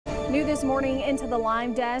New this morning into the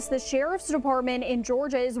Lime Desk, the Sheriff's Department in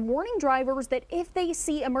Georgia is warning drivers that if they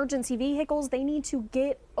see emergency vehicles, they need to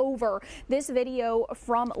get over. This video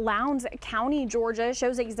from Lowndes County, Georgia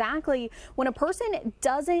shows exactly when a person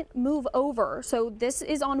doesn't move over. So this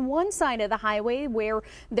is on one side of the highway where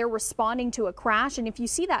they're responding to a crash. And if you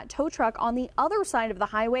see that tow truck on the other side of the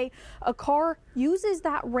highway, a car uses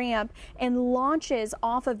that ramp and launches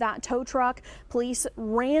off of that tow truck. Police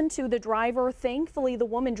ran to the driver. Thankfully, the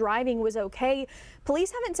woman driving was okay.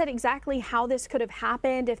 Police haven't said exactly how this could have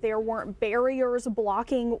happened, if there weren't barriers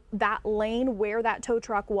blocking that lane where that tow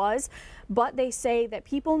truck was, but they say that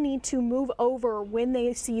people need to move over when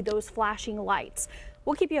they see those flashing lights.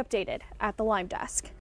 We'll keep you updated at the Lime Desk.